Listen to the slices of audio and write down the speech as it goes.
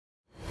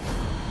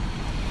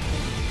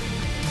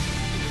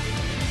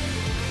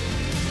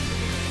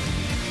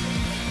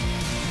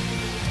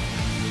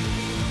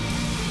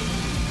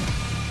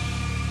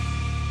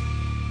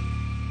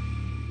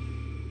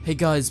Hey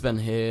guys, Ben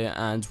here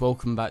and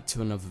welcome back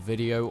to another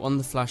video on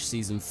The Flash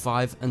Season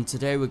 5, and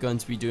today we're going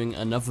to be doing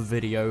another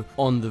video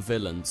on the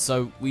villain.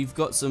 So we've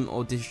got some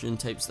audition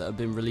tapes that have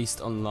been released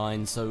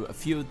online, so a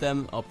few of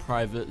them are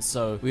private,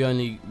 so we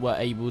only were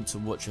able to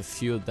watch a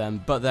few of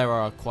them, but there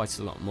are quite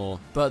a lot more.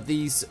 But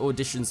these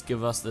auditions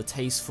give us the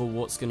taste for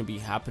what's going to be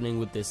happening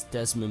with this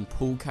Desmond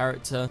Poole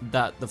character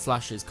that The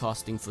Flash is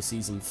casting for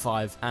Season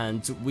 5,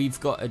 and we've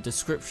got a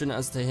description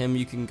as to him.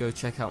 You can go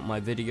check out my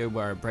video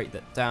where I break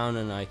that down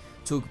and I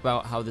talk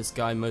about how this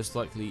guy most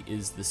likely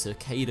is the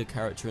Cicada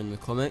character in the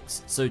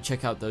comics, so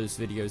check out those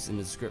videos in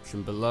the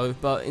description below.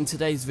 But in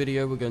today's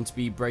video we're going to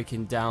be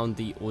breaking down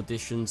the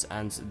auditions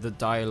and the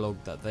dialogue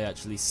that they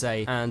actually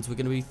say, and we're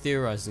going to be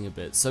theorizing a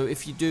bit. So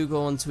if you do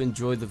go on to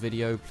enjoy the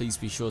video, please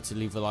be sure to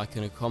leave a like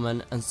and a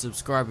comment and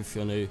subscribe if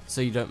you're new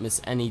so you don't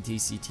miss any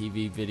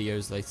DCTV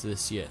videos later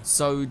this year.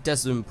 So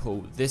Desmond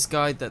Poole, this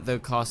guy that they're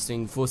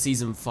casting for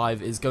Season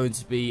 5 is going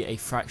to be a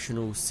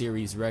fractional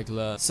series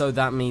regular, so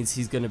that means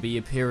he's going to be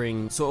appearing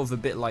sort of a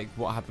bit like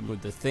what happened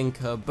with the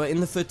Thinker, but in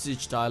the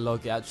footage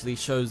dialogue it actually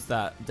shows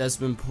that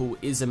Desmond Poole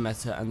is a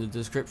meta, and the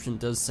description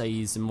does say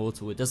he's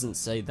immortal. It doesn't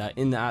say that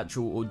in the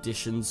actual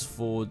auditions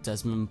for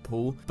Desmond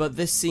Poole, but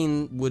this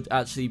scene would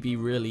actually be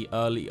really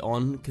early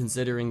on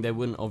considering they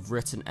wouldn't have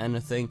written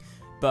anything.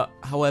 But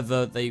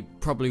however, they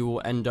probably will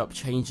end up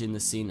changing the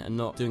scene and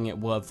not doing it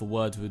word for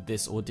word with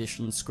this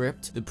audition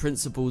script. The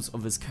principles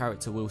of his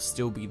character will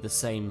still be the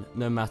same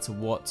no matter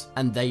what,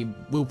 and they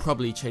will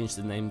probably change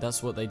the name.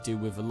 That's what they do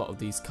with a lot of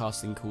these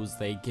casting calls.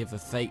 They give a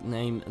fake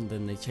name and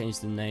then they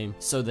change the name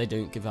so they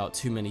don't give out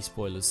too many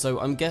spoilers. So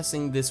I'm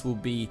guessing this will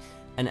be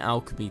an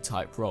alchemy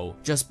type role,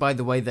 just by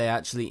the way they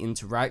actually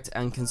interact,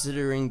 and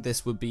considering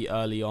this would be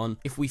early on,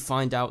 if we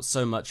find out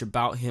so much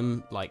about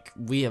him, like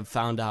we have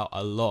found out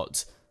a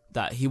lot,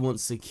 that he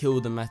wants to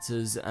kill the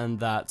metas and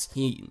that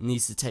he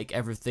needs to take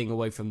everything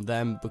away from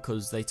them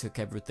because they took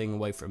everything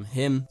away from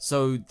him.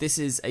 So this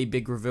is a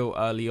big reveal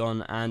early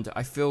on, and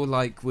I feel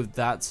like with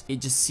that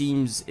it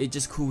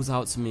just calls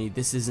out to me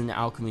this is an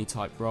alchemy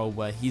type role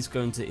where he's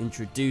going to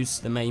introduce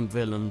the main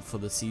villain for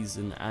the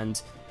season.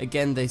 And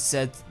again, they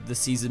said the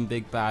season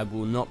big bad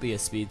will not be a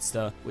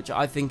speedster, which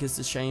I think is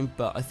a shame,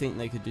 but I think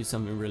they could do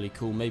something really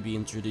cool. Maybe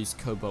introduce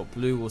Cobalt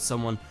Blue or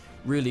someone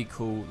really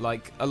cool.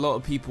 Like, a lot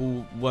of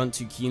people weren't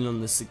too keen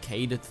on the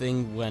Cicada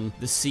thing when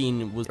the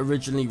scene was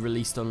originally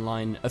released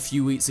online a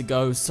few weeks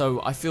ago,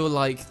 so I feel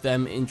like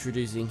them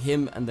introducing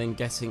him and then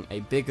getting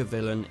a bigger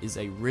villain is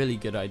a really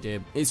good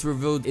idea. It's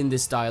revealed in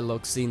this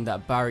dialogue scene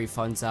that Barry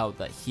finds out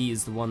that he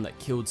is the one that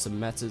killed some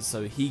metas,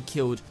 so he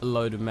killed a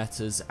load of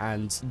metas,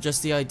 and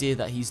just the idea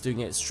that he's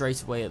doing it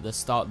straight away at the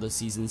start of the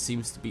season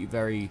seems to be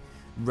very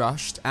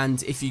rushed.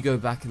 And if you go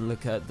back and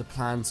look at the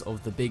plans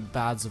of the big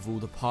bads of all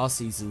the past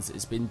seasons,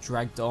 it's been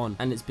dragged on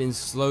and it's been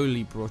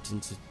slowly brought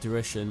into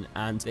fruition,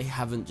 and they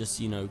haven't just,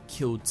 you know,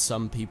 killed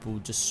some people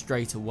just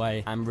straight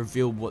away and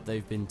revealed what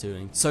they've been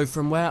doing. So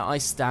from where I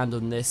stand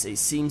on this, it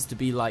seems to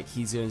be like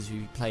he's going to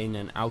be playing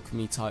an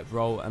alchemy type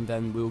role, and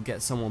then we'll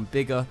get someone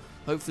bigger.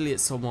 Hopefully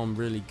it's someone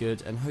really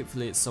good, and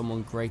hopefully it's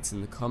someone great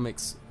in the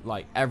comics.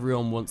 Like,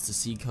 everyone wants to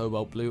see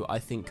Cobalt Blue. I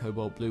think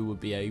Cobalt Blue would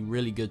be a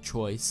really good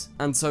choice.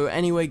 And so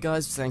anyway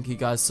guys, thank you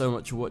guys so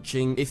much for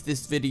watching. If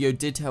this video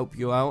did help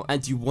you out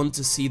and you want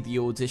to see the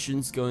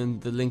auditions, go in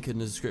the link in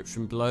the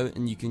description below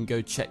and you can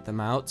go check them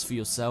out for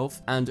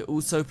yourself. And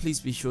also please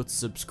be sure to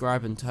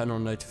subscribe and turn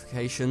on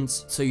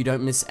notifications so you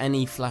don't miss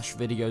any Flash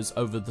videos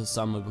over the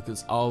summer,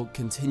 because I'll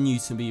continue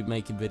to be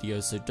making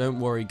videos, so don't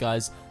worry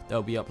guys,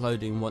 they'll be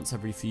uploading once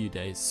every few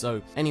days.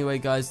 So anyway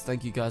guys,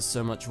 thank you guys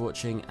so much for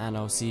watching, and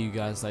I'll see you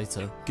guys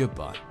later.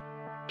 Goodbye.